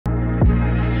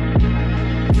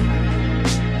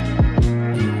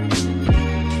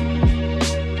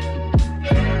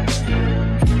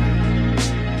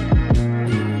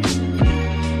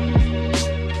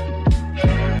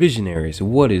Visionaries,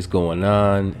 what is going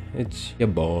on? It's your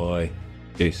boy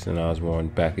Jason Osborne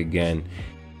back again,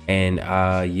 and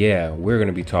yeah, we're going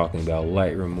to be talking about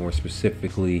Lightroom, more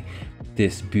specifically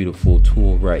this beautiful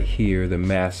tool right here, the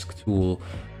mask tool.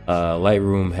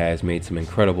 Lightroom has made some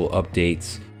incredible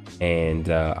updates, and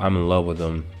I'm in love with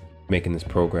them, making this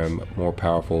program more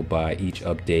powerful by each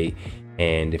update.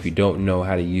 And if you don't know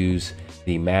how to use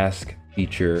the mask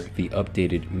feature, the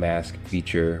updated mask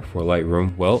feature for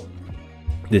Lightroom, well,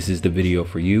 this is the video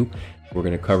for you. We're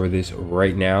going to cover this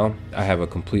right now. I have a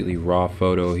completely raw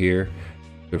photo here.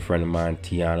 Good friend of mine,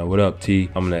 Tiana. What up, T?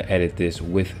 I'm going to edit this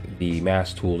with the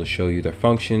mask tool to show you their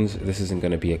functions. This isn't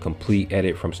going to be a complete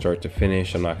edit from start to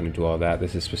finish. I'm not going to do all that.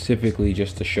 This is specifically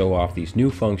just to show off these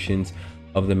new functions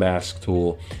of the mask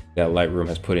tool that Lightroom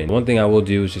has put in. One thing I will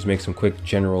do is just make some quick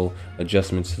general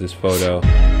adjustments to this photo.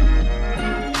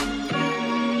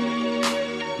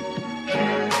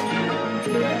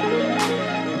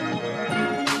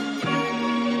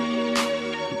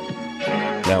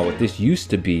 Now, what this used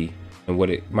to be, and what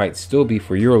it might still be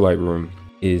for your Lightroom,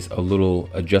 is a little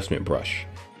adjustment brush.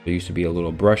 There used to be a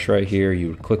little brush right here.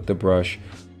 You would click the brush.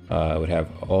 It would have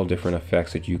all different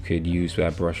effects that you could use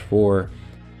that brush for.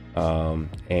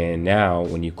 And now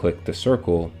when you click the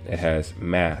circle, it has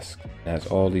mask. It has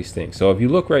all these things. So if you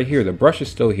look right here, the brush is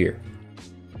still here.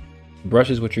 The brush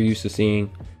is what you're used to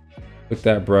seeing. With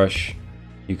that brush,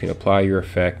 you can apply your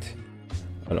effect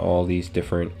on all these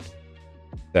different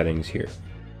settings here.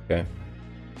 Okay,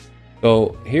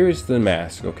 so here's the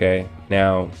mask. Okay,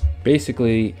 now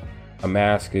basically a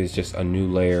mask is just a new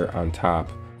layer on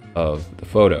top of the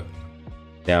photo.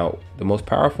 Now the most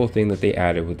powerful thing that they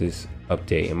added with this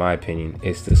update, in my opinion,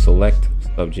 is the select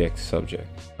subject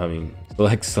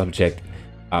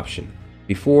option.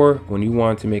 Before, when you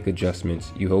wanted to make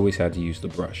adjustments, you always had to use the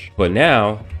brush, but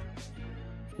now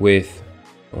with,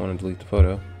 I want to delete the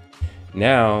photo.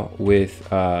 Now with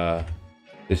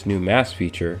this new mask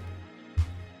feature,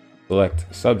 select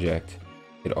subject,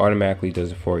 it automatically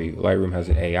does it for you. Lightroom has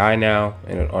an AI now,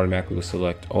 and it automatically will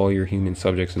select all your human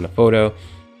subjects in the photo.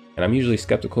 And I'm usually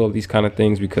skeptical of these kind of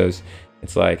things because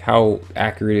it's like, how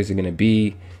accurate is it going to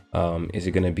be? Is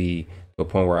it going to be to a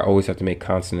point where I always have to make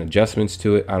constant adjustments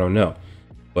to it? I don't know.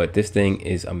 But this thing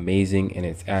is amazing, and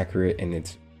it's accurate, and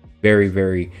it's very,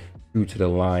 very true to the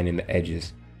line and the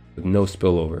edges with no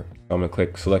spillover. So I'm going to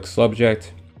click select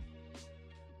subject.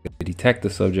 Detect the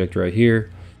subject right here,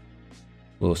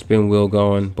 little spin wheel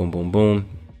going, boom, boom, boom.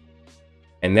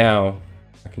 And now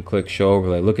I can click show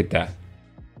overlay. Look at that.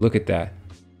 Look at that.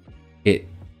 It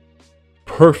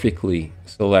perfectly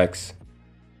selects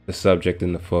the subject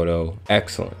in the photo.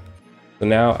 Excellent. So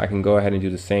now I can go ahead and do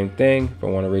the same thing. If I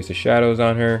want to raise the shadows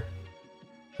on her,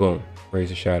 boom, raise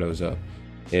the shadows up.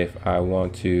 If I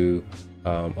want to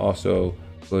also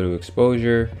go to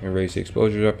exposure and raise the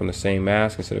exposure up on the same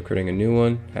mask, instead of creating a new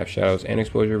one, have shadows and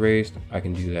exposure raised, I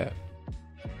can do that.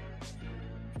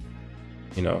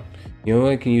 You know, you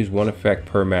only can use one effect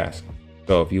per mask.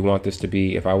 So if you want this to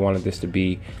be, if I wanted this to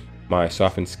be my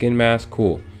softened skin mask,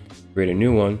 cool. Create a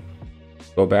new one,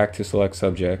 go back to select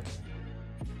subject,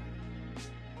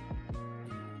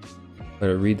 let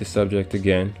it read the subject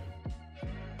again.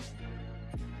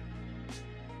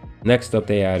 Next up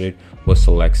they added was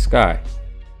select sky.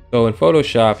 So in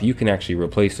Photoshop, you can actually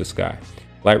replace the sky.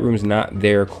 Lightroom's not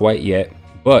there quite yet,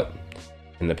 but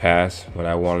in the past, when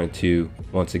I wanted to,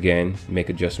 once again, make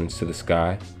adjustments to the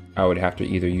sky, I would have to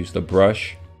either use the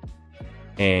brush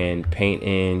and paint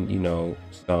in, you know,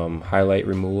 some highlight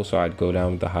removal. So I'd go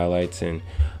down with the highlights and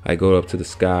I go up to the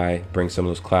sky, bring some of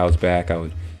those clouds back. I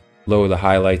would lower the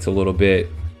highlights a little bit.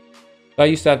 So I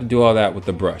used to have to do all that with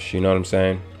the brush, you know what I'm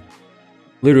saying?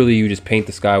 Literally, you just paint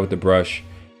the sky with the brush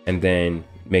and then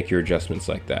make your adjustments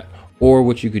like that. Or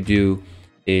what you could do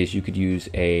is you could use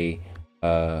a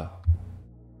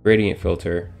gradient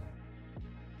filter,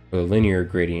 or a linear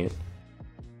gradient,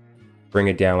 bring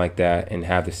it down like that and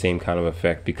have the same kind of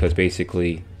effect, because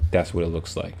basically that's what it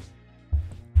looks like.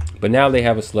 But now they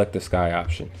have a select the sky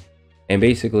option, and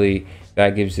basically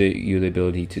that gives you the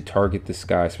ability to target the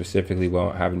sky specifically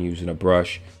without having to use a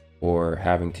brush or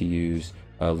having to use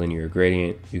a linear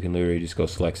gradient. You can literally just go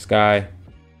select sky.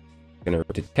 Going to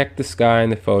detect the sky in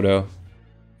the photo,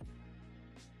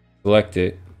 select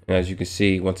it, and as you can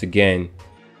see, once again,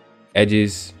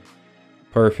 edges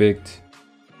perfect.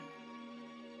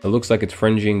 It looks like it's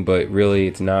fringing, but really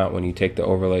it's not when you take the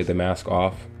overlay, the mask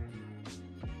off.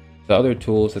 The other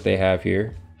tools that they have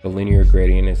here, the linear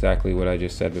gradient, exactly what I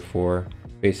just said before,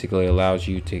 basically allows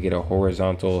you to get a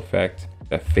horizontal effect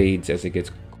that fades as it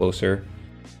gets closer.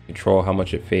 Control how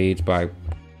much it fades by,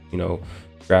 you know,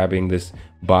 grabbing this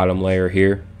bottom layer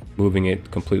here, moving it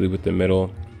completely with the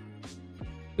middle.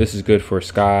 This is good for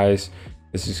skies.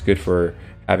 This is good for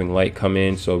having light come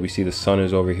in. So we see the sun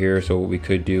is over here. So what we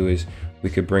could do is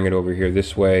we could bring it over here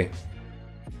this way,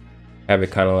 have it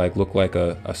kind of like look like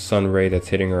a sun ray that's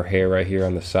hitting her hair right here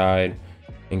on the side.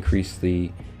 Increase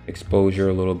the exposure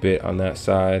a little bit on that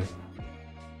side.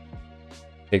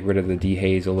 Take rid of the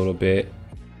dehaze a little bit.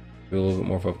 Do a little bit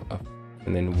more of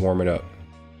and then warm it up.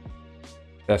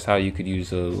 That's how you could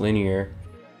use a linear.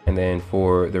 And then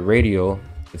for the radial,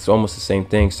 it's almost the same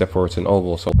thing except for it's an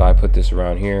oval. So I put this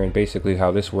around here, and basically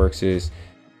how this works is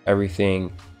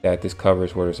everything that this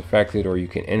covers where it's affected, or you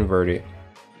can invert it,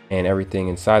 and everything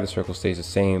inside the circle stays the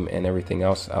same and everything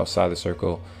else outside the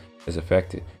circle is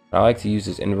affected. I like to use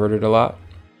this inverted a lot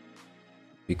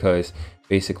because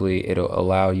basically it'll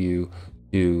allow you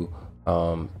to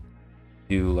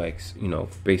do like, you know,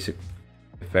 basic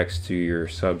effects to your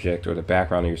subject or the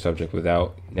background of your subject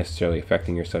without necessarily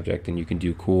affecting your subject, and you can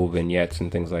do cool vignettes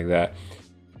and things like that.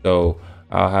 So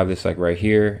I'll have this like right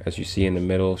here, as you see in the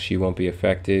middle, she won't be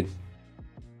affected.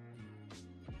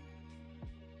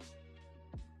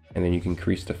 And then you can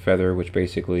increase the feather, which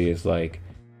basically is like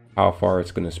how far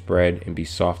it's going to spread and be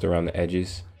soft around the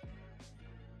edges.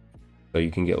 So you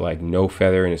can get like no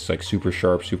feather and it's like super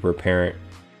sharp, super apparent,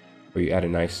 or you add a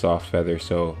nice soft feather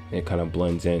so it kind of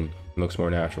blends in. Looks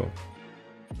more natural.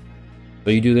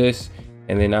 So you do this,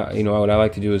 and then you know what I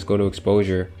like to do is go to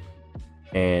exposure,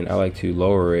 and I like to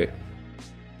lower it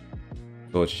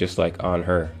so it's just like on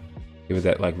her. Give it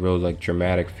that like real like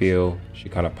dramatic feel. She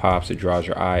kind of pops. It draws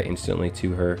your eye instantly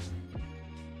to her.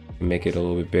 Make it a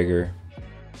little bit bigger.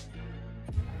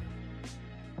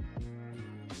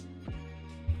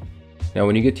 Now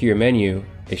when you get to your menu,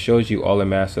 it shows you all the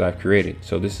masks that I've created.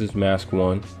 So this is mask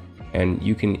 1. And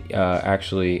you can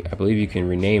actually, I believe you can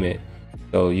rename it.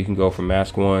 So you can go from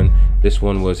mask 1. This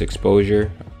one was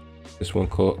exposure. This one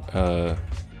control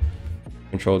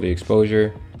the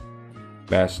exposure.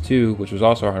 Mask 2, which was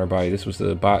also on her body. This was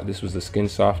the skin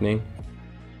softening.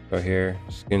 Right here,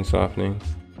 skin softening.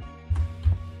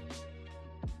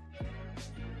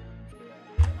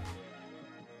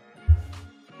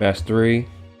 Mask 3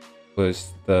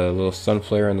 was the little sun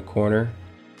flare in the corner.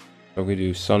 So we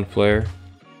do sun flare.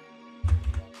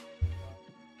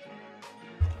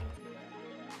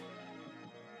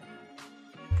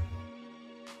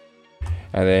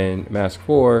 And then mask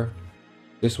 4,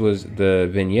 this was the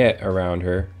vignette around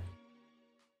her.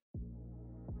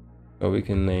 So we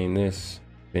can name this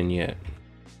vignette.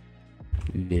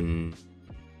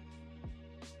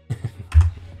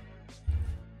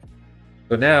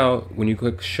 So now when you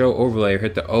click show overlay or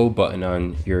hit the O button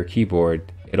on your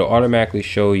keyboard, it'll automatically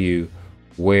show you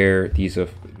where these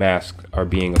masks are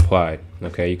being applied.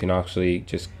 Okay, you can actually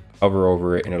just hover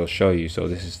over it and it'll show you. So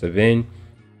this is the Vin,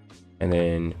 and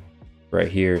then right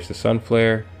here is the sun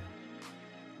flare,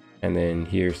 and then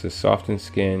here's the softened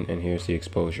skin, and here's the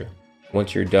exposure.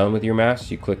 Once you're done with your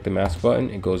mask, you click the mask button,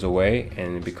 it goes away,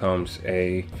 and it becomes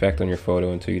a effect on your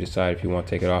photo until you decide if you want to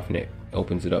take it off, and it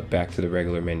opens it up back to the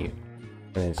regular menu.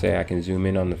 And then say I can zoom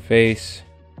in on the face.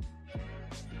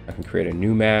 I can create a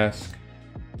new mask.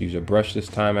 Use a brush this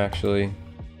time actually.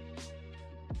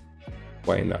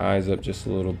 Whiten the eyes up just a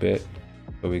little bit.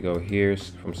 So we go here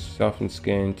from softened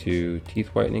skin to teeth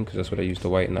whitening, because that's what I use to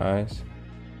whiten the eyes.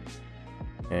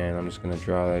 And I'm just going to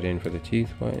draw that in for the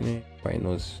teeth whitening. Whiten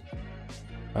those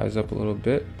eyes up a little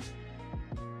bit.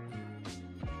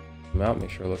 Come out,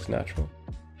 make sure it looks natural.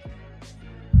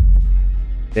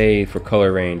 Say for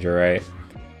color range, all right.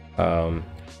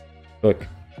 Look,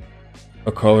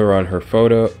 a color on her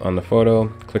photo, on the photo.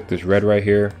 Click this red right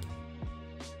here.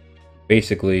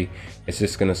 Basically, it's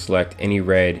just going to select any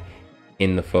red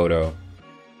in the photo,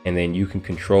 and then you can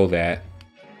control that.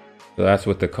 So that's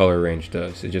what the color range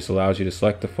does. It just allows you to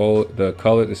select the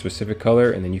color, the specific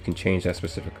color, and then you can change that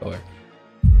specific color.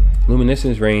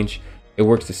 Luminescence range, it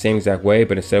works the same exact way,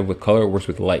 but instead of with color, it works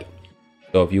with light.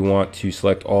 So if you want to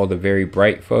select all the very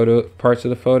bright parts of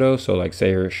the photo, so like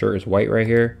say her shirt is white right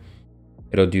here,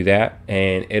 it'll do that,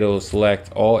 and it'll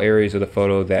select all areas of the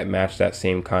photo that match that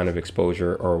same kind of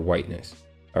exposure or whiteness.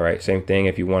 All right, same thing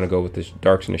if you want to go with the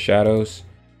darks and the shadows,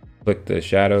 click the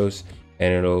shadows,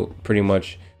 and it'll pretty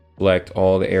much select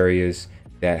all the areas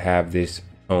that have this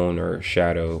tone or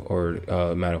shadow or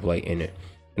amount of light in it.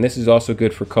 And this is also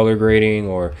good for color grading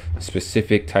or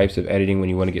specific types of editing when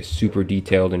you want to get super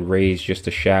detailed and raise just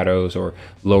the shadows or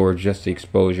lower just the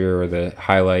exposure or the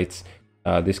highlights.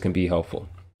 This can be helpful.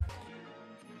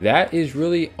 That is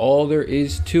really all there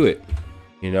is to it,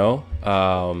 you know.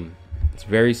 It's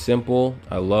very simple.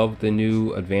 I love the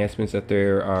new advancements that they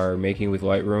are making with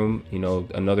Lightroom. You know,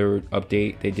 another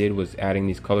update they did was adding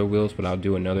these color wheels, but I'll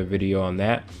do another video on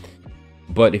that.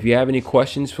 But if you have any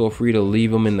questions, feel free to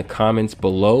leave them in the comments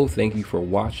below. Thank you for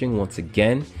watching once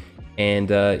again. And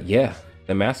yeah,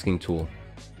 the masking tool,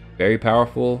 very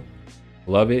powerful,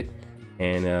 love it.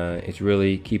 And it's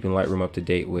really keeping Lightroom up to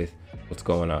date with what's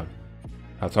going on.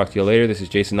 I'll talk to you later. This is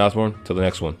Jason Osborne. Till the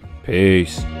next one.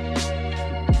 Peace.